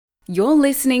You're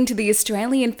listening to the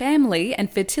Australian Family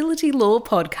and Fertility Law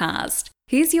Podcast.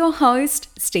 Here's your host,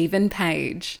 Stephen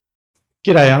Page.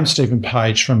 G'day, I'm Stephen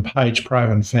Page from Page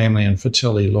Provan Family and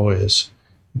Fertility Lawyers.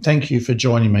 Thank you for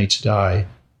joining me today.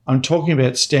 I'm talking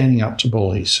about standing up to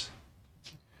bullies.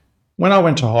 When I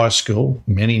went to high school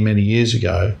many years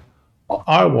ago,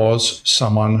 I was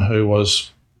someone who was,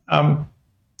 I'd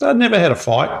never had a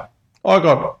fight. I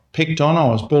got picked on, I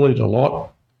was bullied a lot,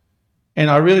 and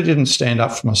I really didn't stand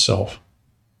up for myself.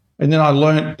 And then I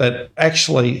learnt that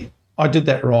actually I did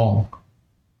that wrong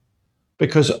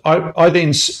because I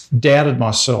then doubted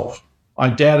myself. I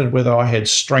doubted whether I had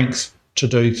strength to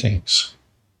do things.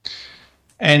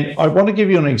 And I want to give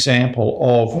you an example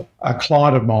of a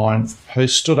client of mine who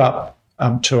stood up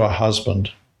to her husband.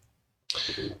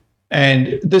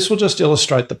 And this will just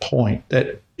illustrate the point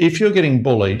that if you're getting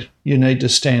bullied, you need to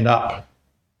stand up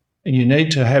and you need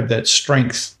to have that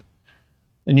strength.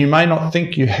 And you may not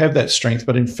think you have that strength,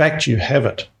 but in fact you have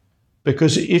it.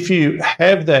 Because if you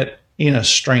have that inner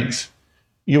strength,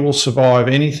 you will survive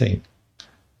anything.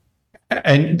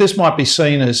 And this might be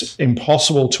seen as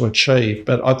impossible to achieve,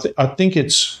 but I think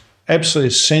it's absolutely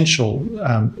essential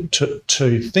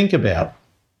to think about.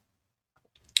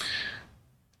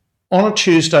 On a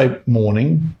Tuesday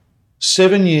morning,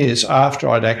 7 years after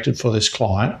I'd acted for this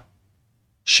client,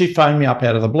 she phoned me up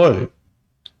out of the blue.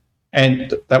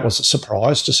 And that was a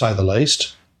surprise, to say the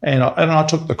least. And I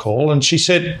took the call and she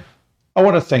said, "I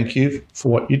want to thank you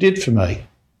for what you did for me."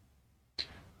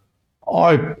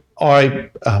 I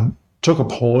took a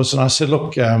pause and I said,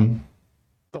 "Look, the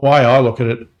way I look at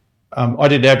it, I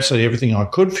did absolutely everything I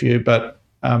could for you, but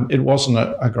it wasn't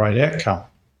a great outcome."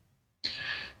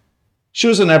 She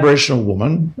was an Aboriginal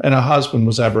woman and her husband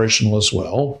was Aboriginal as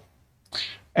well.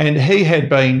 And he had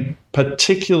been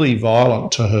particularly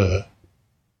violent to her.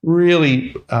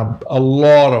 Really a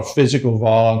lot of physical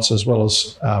violence as well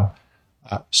as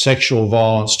sexual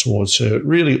violence towards her,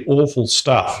 really awful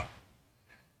stuff.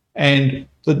 And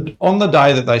on the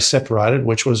day that they separated,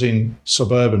 which was in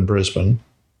suburban Brisbane,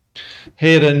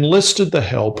 he had enlisted the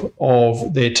help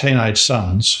of their teenage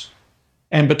sons,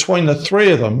 and between the three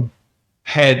of them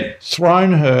had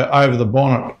thrown her over the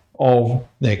bonnet of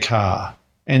their car.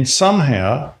 And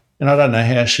somehow, and I don't know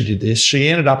how she did this, she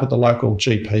ended up at the local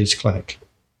GP's clinic.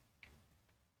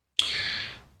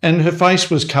 And her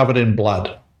face was covered in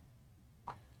blood.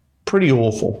 Pretty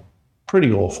awful.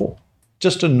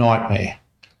 Just a nightmare.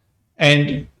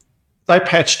 And they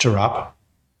patched her up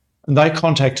and they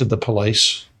contacted the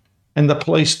police, and the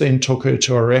police then took her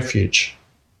to a refuge.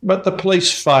 But the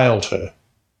police failed her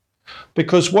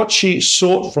because what she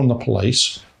sought from the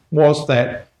police was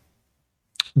that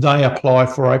they apply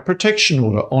for a protection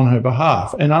order on her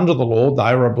behalf. And under the law,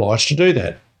 they were obliged to do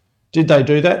that. Did they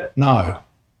do that? No.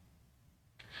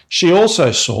 She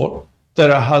also sought that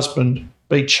her husband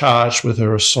be charged with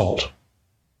her assault.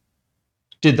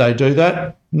 Did they do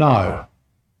that? No.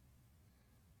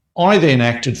 I then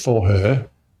acted for her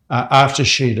after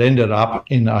she'd ended up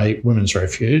in a women's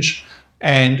refuge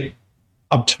and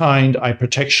obtained a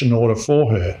protection order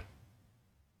for her.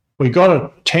 We got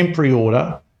a temporary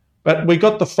order, but we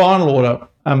got the final order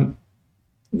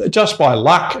just by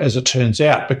luck, as it turns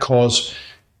out, because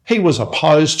he was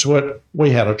opposed to it.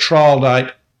 We had a trial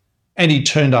date and he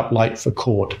turned up late for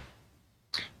court.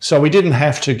 So we didn't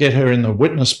have to get her in the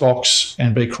witness box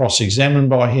and be cross-examined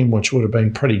by him, which would have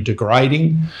been pretty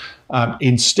degrading.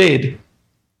 Instead,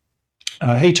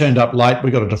 he turned up late,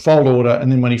 we got a default order, and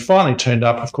then when he finally turned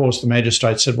up, of course, the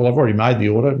magistrate said, "Well, I've already made the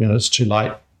order, it's too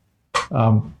late.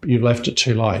 You've left it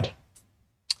too late."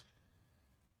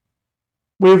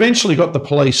 We eventually got the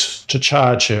police to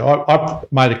charge her. I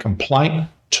made a complaint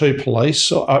to police.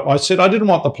 I said I didn't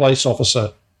want the police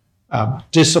officer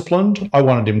disciplined. I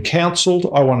wanted him counselled.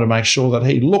 I wanted to make sure that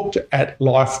he looked at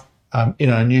life in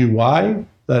a new way,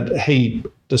 that he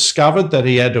discovered that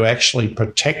he had to actually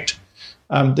protect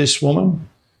this woman.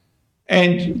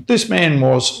 And this man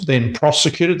was then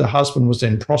prosecuted. The husband was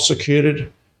then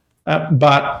prosecuted,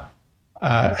 but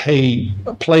he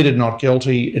pleaded not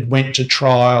guilty. It went to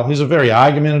trial. He's a very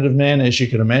argumentative man, as you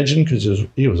can imagine, because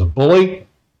he was a bully.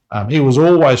 He was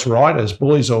always right, as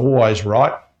bullies are always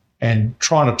right, and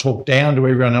trying to talk down to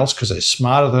everyone else because they're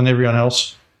smarter than everyone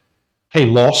else. He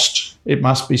lost, it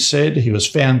must be said. He was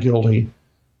found guilty,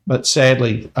 but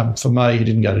sadly, for me, he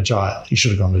didn't go to jail. He should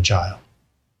have gone to jail.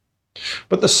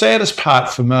 But the saddest part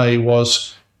for me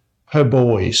was her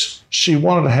boys. She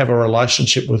wanted to have a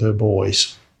relationship with her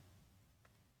boys.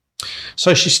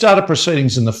 So she started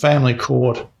proceedings in the family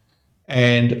court,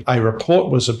 and a report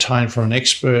was obtained from an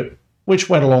expert which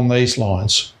went along these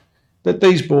lines, that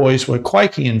these boys were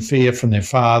quaking in fear from their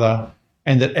father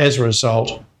and that as a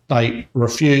result, they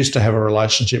refused to have a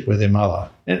relationship with their mother.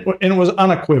 And it was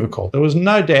unequivocal. There was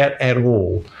no doubt at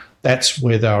all that's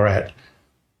where they were at.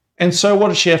 And so what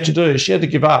did she have to do? She had to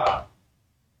give up.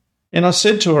 And I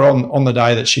said to her on the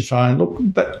day that she phoned, look,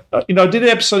 I did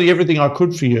absolutely everything I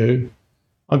could for you.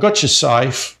 I got you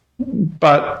safe,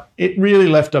 but it really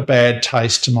left a bad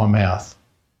taste in my mouth.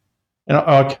 And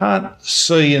I can't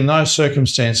see in those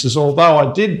circumstances, although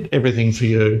I did everything for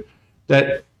you,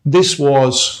 that this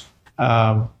was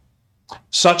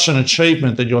such an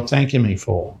achievement that you're thanking me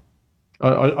for.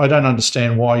 I don't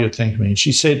understand why you're thanking me. And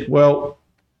she said, well,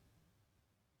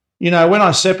 when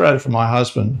I separated from my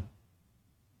husband,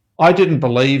 I didn't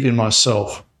believe in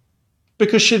myself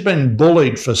because she'd been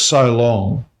bullied for so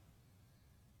long.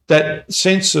 That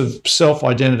sense of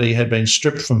self-identity had been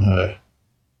stripped from her.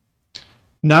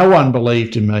 No one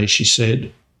believed in me, she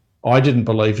said. I didn't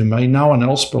believe in me. No one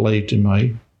else believed in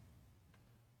me.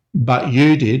 But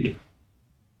you did.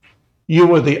 You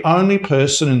were the only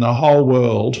person in the whole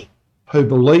world who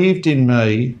believed in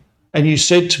me, and you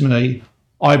said to me,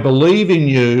 I believe in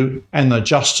you and the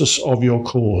justice of your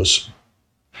cause.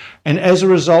 And as a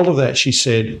result of that, she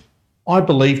said, I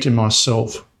believed in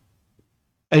myself.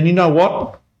 And you know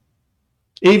what?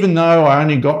 Even though I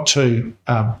only got to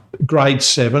grade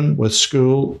 7 with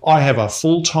school, I have a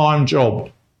full-time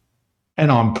job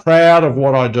and I'm proud of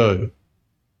what I do.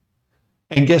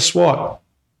 And guess what?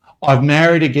 I've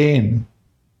married again,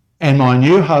 and my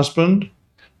new husband,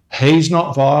 he's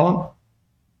not violent.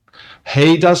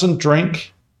 He doesn't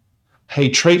drink. He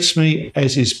treats me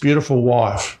as his beautiful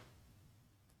wife.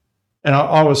 And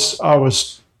I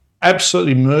was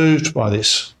absolutely moved by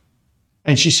this.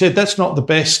 And she said, that's not the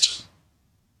best.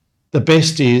 The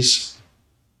best is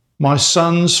my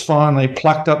sons finally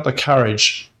plucked up the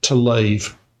courage to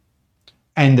leave,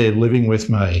 and they're living with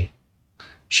me.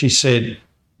 She said,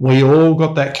 we all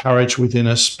got that courage within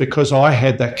us because I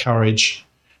had that courage,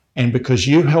 and because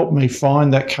you helped me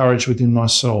find that courage within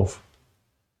myself.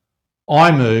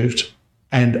 I moved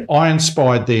and I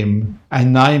inspired them,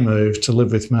 and they moved to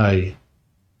live with me.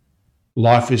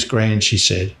 Life is grand, she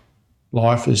said.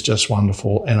 Life is just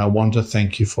wonderful, and I want to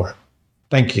thank you for it.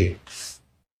 Thank you.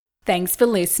 Thanks for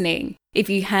listening. If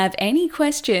you have any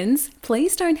questions,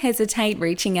 please don't hesitate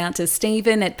reaching out to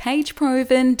Stephen at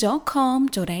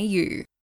pageproven.com.au.